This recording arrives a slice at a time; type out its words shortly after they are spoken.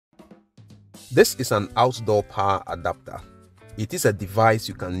This is an outdoor power adapter. It is a device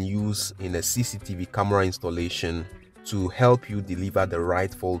you can use in a CCTV camera installation to help you deliver the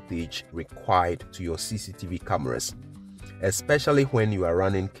right voltage required to your CCTV cameras, especially when you are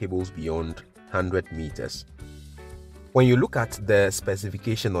running cables beyond 100 meters. When you look at the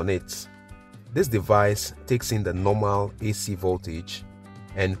specification on it, this device takes in the normal AC voltage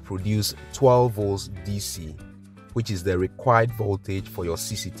and produces 12 volts DC, which is the required voltage for your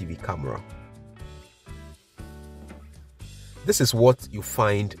CCTV camera. This is what you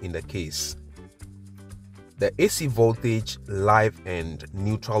find in the case. The AC voltage, live and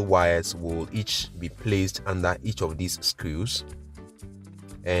neutral wires will each be placed under each of these screws,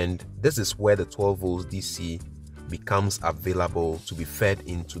 and this is where the 12 volts DC becomes available to be fed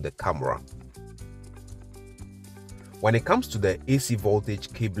into the camera. When it comes to the AC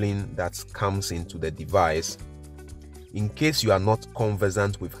voltage cabling that comes into the device, in case you are not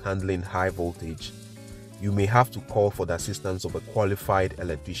conversant with handling high voltage, you may have to call for the assistance of a qualified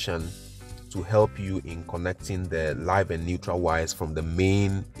electrician to help you in connecting the live and neutral wires from the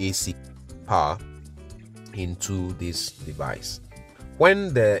main AC power into this device.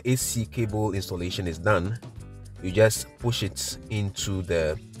 When the AC cable installation is done, you just push it into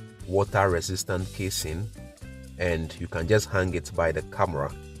the water resistant casing and you can just hang it by the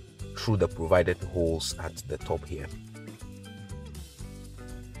camera through the provided holes at the top here.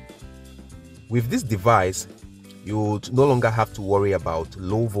 With this device, you would no longer have to worry about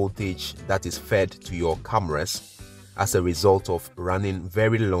low voltage that is fed to your cameras as a result of running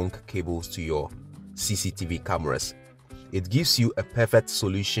very long cables to your CCTV cameras. It gives you a perfect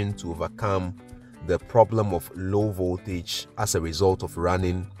solution to overcome the problem of low voltage as a result of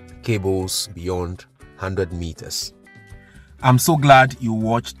running cables beyond 100 meters. I'm so glad you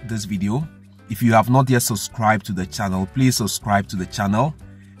watched this video. If you have not yet subscribed to the channel, please subscribe to the channel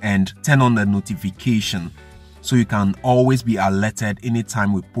and turn on the notification so you can always be alerted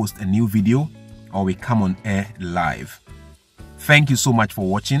anytime we post a new video or we come on air live. Thank you so much for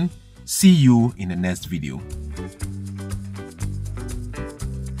watching. See you in the next video.